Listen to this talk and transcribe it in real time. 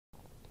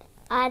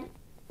I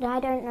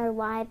don't know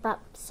why, but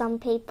some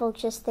people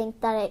just think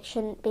that it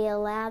shouldn't be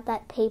allowed,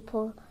 that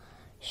people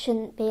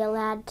shouldn't be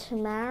allowed to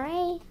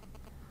marry,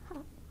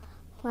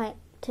 like,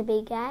 to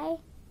be gay.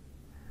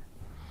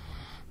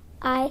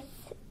 I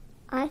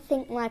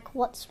think, like,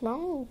 what's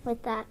wrong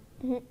with that?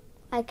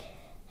 Like,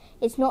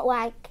 it's not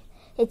like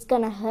it's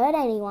going to hurt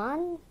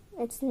anyone.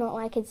 It's not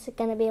like it's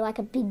going to be like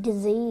a big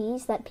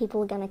disease that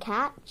people are going to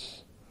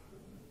catch.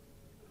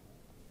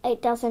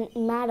 It doesn't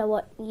matter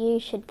what you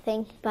should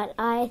think, but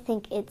I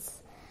think it's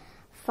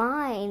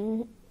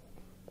fine.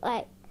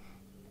 Like,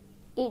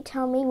 you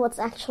tell me what's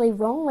actually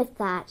wrong with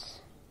that.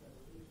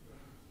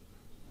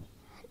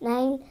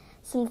 Name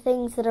some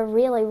things that are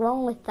really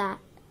wrong with that.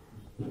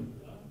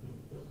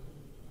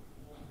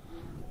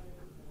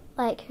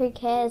 Like, who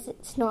cares?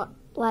 It's not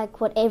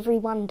like what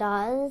everyone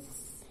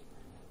does.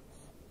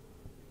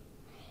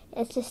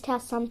 It's just how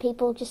some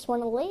people just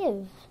want to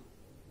live.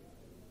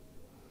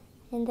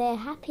 And they're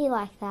happy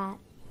like that.